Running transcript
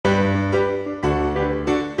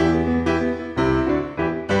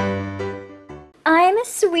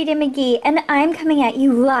Sweetie McGee, and I'm coming at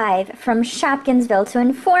you live from Shopkinsville to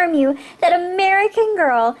inform you that American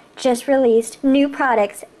Girl just released new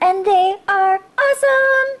products, and they are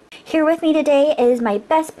awesome! Here with me today is my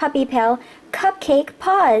best puppy pal, Cupcake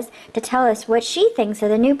Paws, to tell us what she thinks of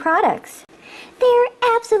the new products. They're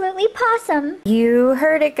absolutely pawsome! You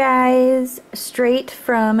heard it, guys. Straight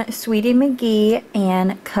from Sweetie McGee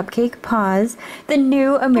and Cupcake Paws, the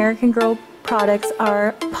new American Girl products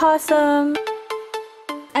are pawsome!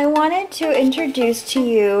 I wanted to introduce to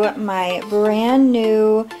you my brand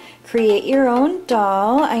new create your own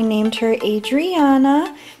doll. I named her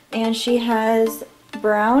Adrianna, and she has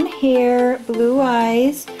brown hair, blue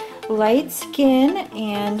eyes, light skin,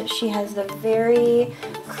 and she has the very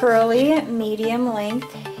curly medium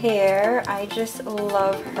length hair. I just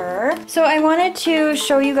love her. So I wanted to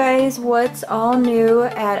show you guys what's all new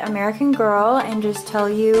at American Girl and just tell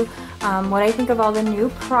you what I think of all the new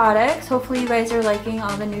products. Hopefully you guys are liking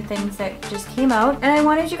all the new things that just came out. And I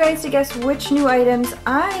wanted you guys to guess which new items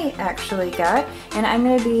I actually got, and I'm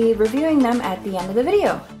going to be reviewing them at the end of the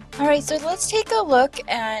video. Alright, so let's take a look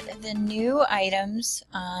at the new items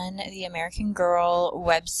on the American Girl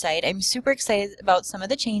website. I'm super excited about some of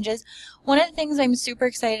the changes. One of the things I'm super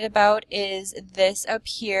excited about is this up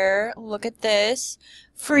here. Look at this.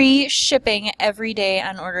 Free shipping every day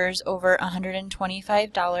on orders over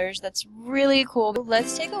 $125. That's really cool.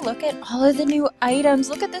 Let's take a look at all of the new items.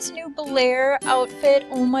 Look at this new Blair outfit.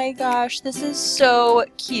 Oh my gosh, this is so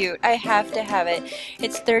cute. I have to have it.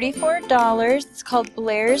 It's $34. It's called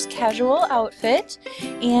Blair's Casual Outfit,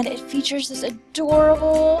 and it features this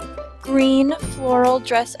adorable green floral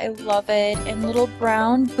dress. I love it. And little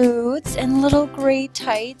brown boots and little gray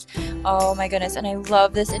tights. Oh my goodness, and I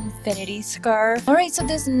love this infinity scarf. Alright, so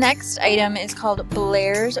this next item is called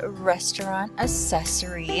Blair's Restaurant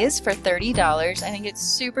Accessories for $30. I think it's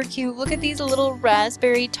super cute. Look at these little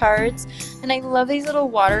raspberry tarts, and I love these little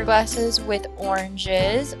water glasses with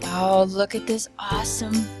oranges. Oh, look at this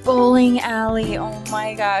awesome bowling alley. Oh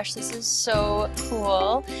my gosh, this is so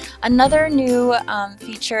cool. Another new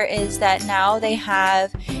feature is that now they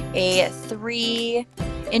have a 3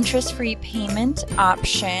 interest-free payment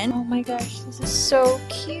option. Oh my gosh, this is so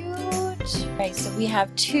cute. Okay, so we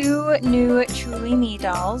have 2 new Truly Me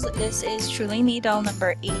dolls. This is Truly Me doll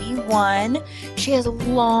number 81. She has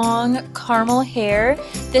long caramel hair.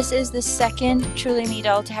 This is the second Truly Me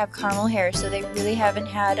doll to have caramel hair, so they really haven't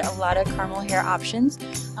had a lot of caramel hair options,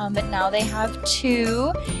 but now they have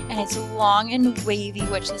 2, and it's long and wavy,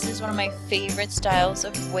 which this is one of my favorite styles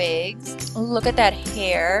of wigs. Look at that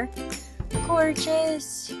hair.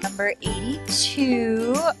 Gorgeous. Number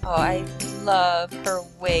 82. Oh, I love her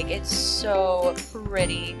wig. It's so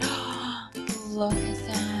pretty. Look at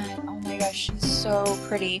that. Oh my gosh, she's so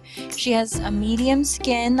pretty. She has a medium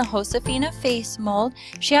skin, the Josefina face mold.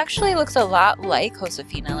 She actually looks a lot like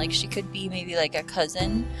Josefina. Like she could be maybe like a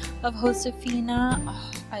cousin of Josefina.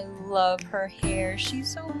 Oh, I love her hair.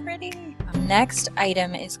 She's so pretty. Next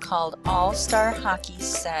item is called All-Star Hockey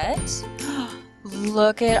Set.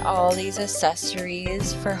 Look at all these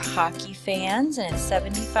accessories for hockey fans, and it's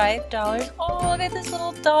 $75. Oh, look at this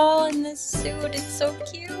little doll in this suit. It's so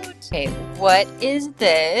cute. Okay, what is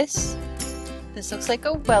this? This looks like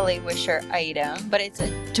a Welly Wisher item, but it's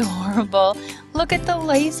adorable. Look at the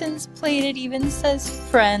license plate. It even says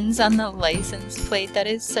Friends on the license plate. That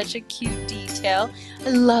is such a cute detail. I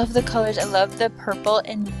love the colors. I love the purple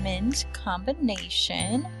and mint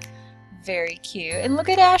combination. Very cute. And look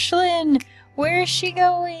at Ashlyn. Where is she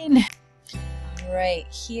going? Alright,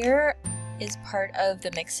 here is part of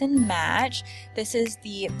the mix and match. This is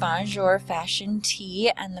the Bonjour fashion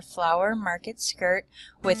tee and the flower market skirt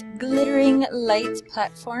with glittering light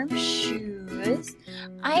platform shoes.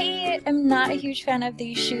 I am not a huge fan of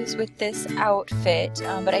these shoes with this outfit,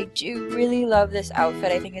 but I do really love this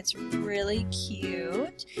outfit. I think it's really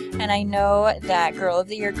cute, and I know that Girl of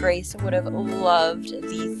the Year Grace would have loved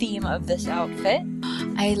the theme of this outfit.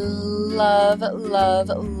 I love, love,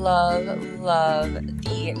 love, love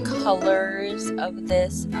the colors of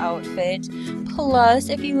this outfit. Plus,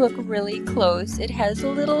 if you look really close, it has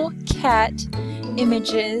little cat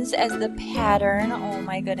images as the pattern. Oh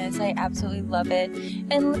my goodness, I absolutely love it.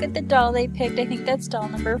 And look at the doll they picked. I think that's doll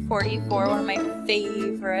number 44, one of my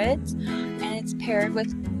favorites. And it's paired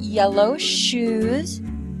with yellow shoes.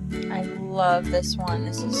 I love this one.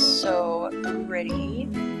 This is so pretty.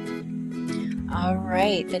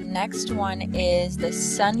 Alright, the next one is the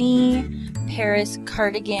Sunny Paris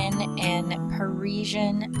cardigan and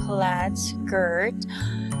Parisian plaid skirt.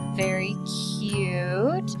 Very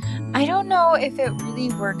cute. I don't know if it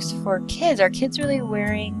really works for kids. Are kids really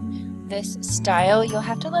wearing this style, you'll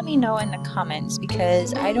have to let me know in the comments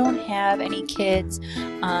because I don't have any kids.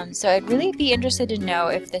 So I'd really be interested to know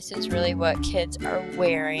if this is really what kids are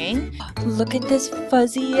wearing. Look at this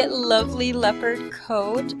fuzzy, lovely leopard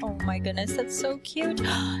coat. Oh my goodness, that's so cute.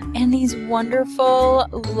 And these wonderful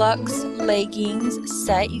luxe leggings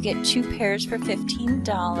set. You get 2 pairs for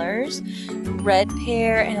 $15. Red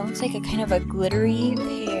pair, and it looks like a kind of a glittery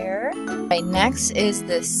pair. Right, next is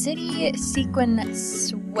the City Sequin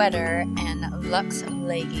sweater and luxe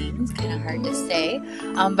leggings. Kind of hard to say,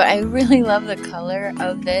 but I really love the color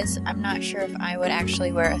of this. I'm not sure if I would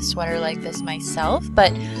actually wear a sweater like this myself,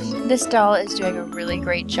 but this doll is doing a really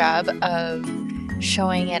great job of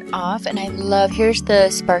showing it off. And I love, here's the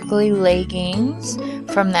sparkly leggings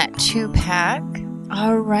from that 2-pack.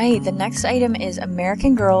 Alright, the next item is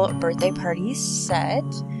American Girl birthday party set.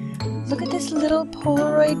 Look at this little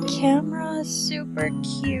Polaroid camera, super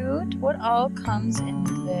cute. What all comes in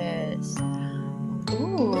this?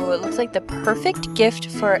 Ooh, it looks like the perfect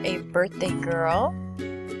gift for a birthday girl.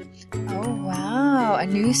 Oh wow, a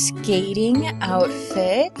new skating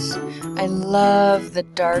outfit. I love the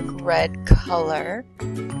dark red color.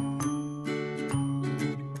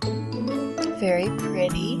 Very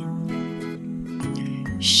pretty.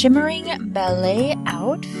 Shimmering ballet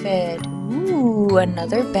outfit. Ooh,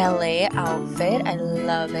 another ballet outfit. I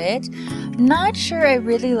love it. Not sure I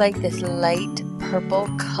really like this light purple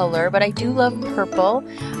color, but I do love purple.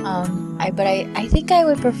 I think I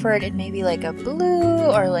would prefer it in maybe like a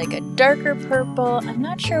blue or like a darker purple. I'm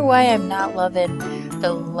not sure why I'm not loving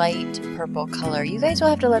the light purple color. You guys will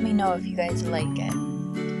have to let me know if you guys like it.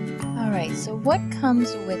 Alright, so what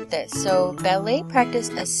comes with this? So ballet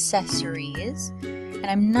practice accessories. And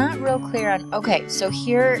I'm not real clear on, okay, so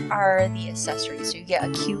here are the accessories. So you get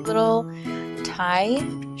a cute little tie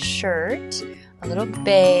shirt, a little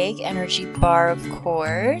bag, energy bar of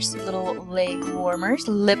course, little leg warmers,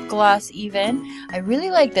 lip gloss even. I really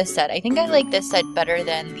like this set. I think I like this set better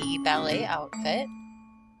than the ballet outfit.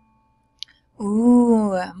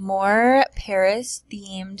 Ooh, more Paris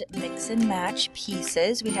themed mix and match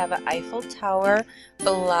pieces. We have an Eiffel Tower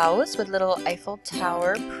blouse with little Eiffel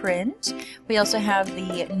Tower print. We also have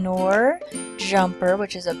the Noor jumper,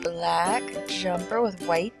 which is a black jumper with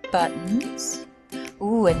white buttons.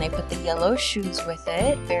 Ooh, and they put the yellow shoes with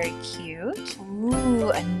it. Very cute.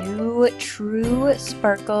 Ooh, a new True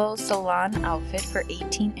Sparkle salon outfit for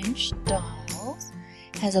 18-inch dolls.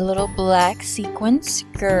 Has a little black sequin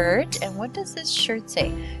skirt. And what does this shirt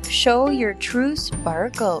say? Show your true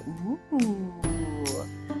sparkle. Ooh,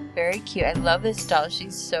 very cute. I love this doll.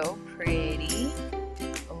 She's so pretty.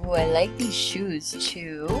 Oh, I like these shoes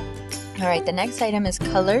too. Alright, the next item is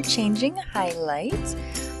color changing highlights.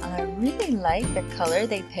 I really like the color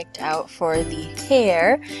they picked out for the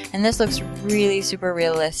hair, and this looks really super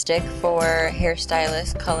realistic for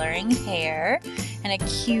hairstylists coloring hair, and a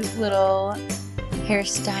cute little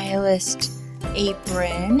hairstylist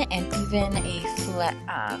apron, and even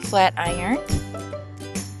a flat iron.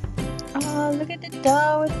 Oh, look at the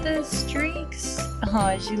doll with the streaks.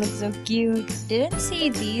 Oh, she looks so cute. Didn't see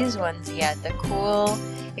these ones yet. The cool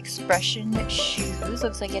expression shoes.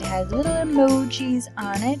 Looks like it has little emojis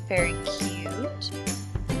on it. Very cute.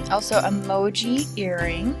 Also emoji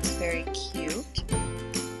earrings. Very cute.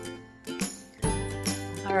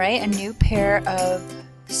 Alright, a new pair of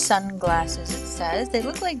sunglasses, it says. They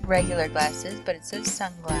look like regular glasses, but it says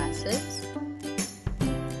sunglasses.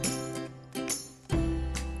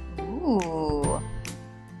 Ooh,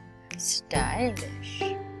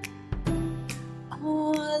 stylish.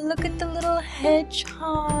 Oh, look at the little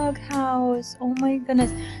hedgehog house. Oh my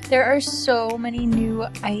goodness. There are so many new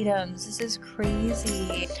items. This is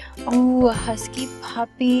crazy. Oh, a husky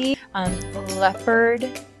puppy. Leopard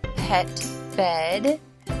pet bed.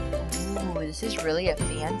 Ooh, this is really a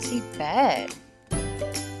fancy bed.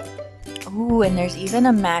 Ooh, and there's even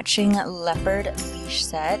a matching leopard leash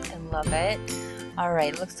set. I love it.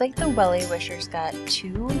 Alright, looks like the Welly Wishers got 2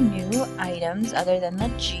 new items other than the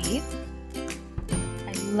Jeep.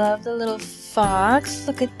 I love the little fox.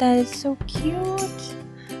 Look at that, it's so cute.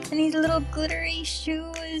 And these little glittery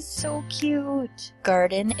shoes, so cute.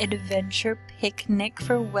 Garden adventure picnic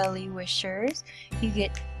for Welly Wishers. You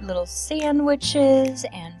get little sandwiches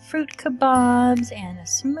and fruit kebabs and a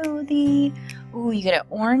smoothie. Ooh, you get an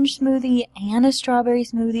orange smoothie and a strawberry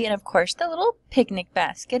smoothie, and of course the little picnic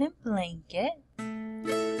basket and blanket.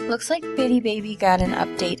 Looks like Bitty Baby got an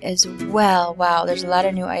update as well. Wow, there's a lot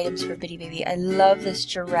of new items for Bitty Baby. I love this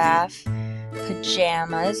giraffe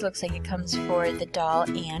pajamas. Looks like it comes for the doll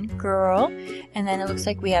and girl. And then it looks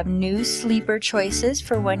like we have new sleeper choices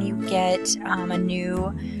for when you get a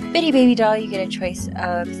new Bitty Baby doll. You get a choice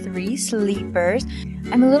of 3 sleepers.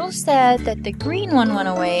 I'm a little sad that the green one went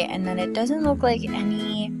away, and then it doesn't look like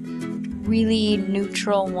any really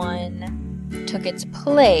neutral one took its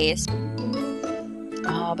place.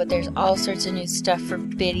 Oh, but there's all sorts of new stuff for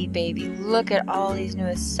Bitty Baby. Look at all these new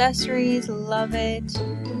accessories. Love it.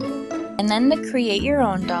 And then the create your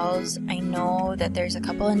own dolls. I know that there's a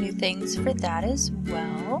couple of new things for that as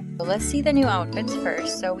well. So let's see the new outfits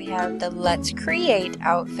first. So we have the Let's Create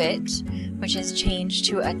outfit, which has changed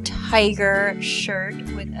to a tiger shirt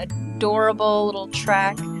with adorable little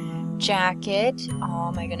track jacket.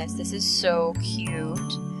 Oh my goodness, this is so cute.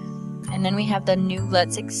 And then we have the new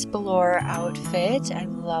Let's Explore outfit. I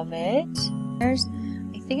love it. There's,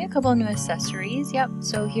 I think, a couple new accessories. Yep,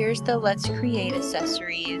 so here's the Let's Create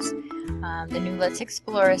accessories. The new Let's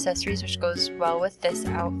Explore accessories, which goes well with this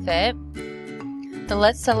outfit. The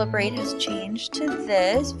Let's Celebrate has changed to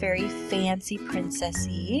this, very fancy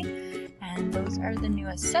princessy. And those are the new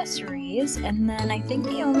accessories. And then I think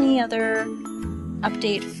the only other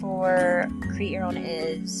update for Create Your Own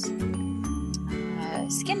is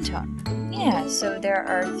skin tone. Yeah, so there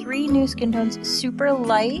are 3 new skin tones: super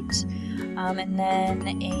light, and then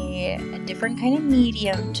a different kind of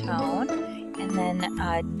medium tone, and then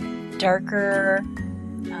a darker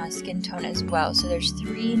skin tone as well. So there's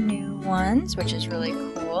 3 new ones, which is really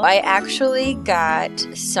cool. I actually got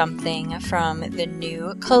something from the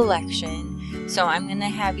new collection, so I'm gonna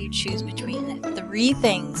have you choose between 3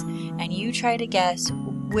 things, and you try to guess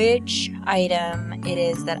which item it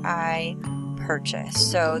is that I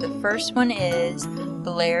purchased. So the first one is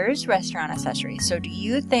Blair's restaurant accessories. So do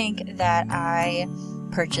you think that I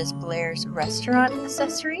purchased Blair's restaurant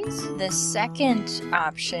accessories? The second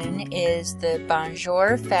option is the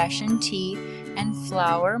Bonjour fashion tee and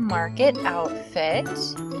flower market outfit.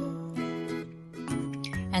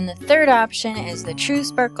 And the third option is the True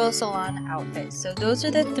Sparkle Salon outfit. So those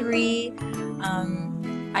are the 3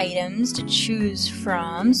 items to choose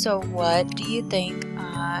from. So what do you think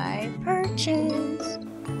I purchased?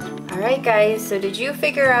 Alright guys, so did you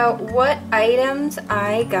figure out what items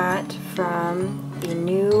I got from the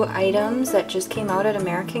new items that just came out at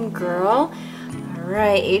American Girl?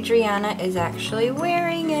 Alright, Adrianna is actually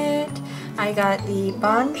wearing it. I got the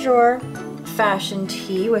Bonjour fashion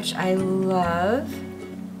tee, which I love.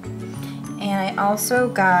 And I also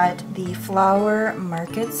got the flower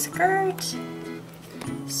market skirt.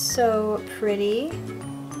 So pretty.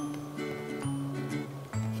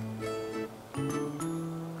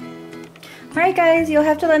 Alright guys, you'll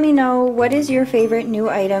have to let me know what is your favorite new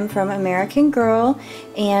item from American Girl,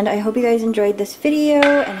 and I hope you guys enjoyed this video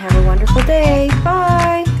and have a wonderful day.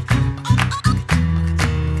 Bye!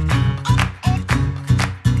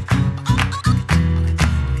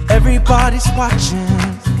 Everybody's watching.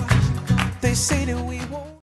 They say that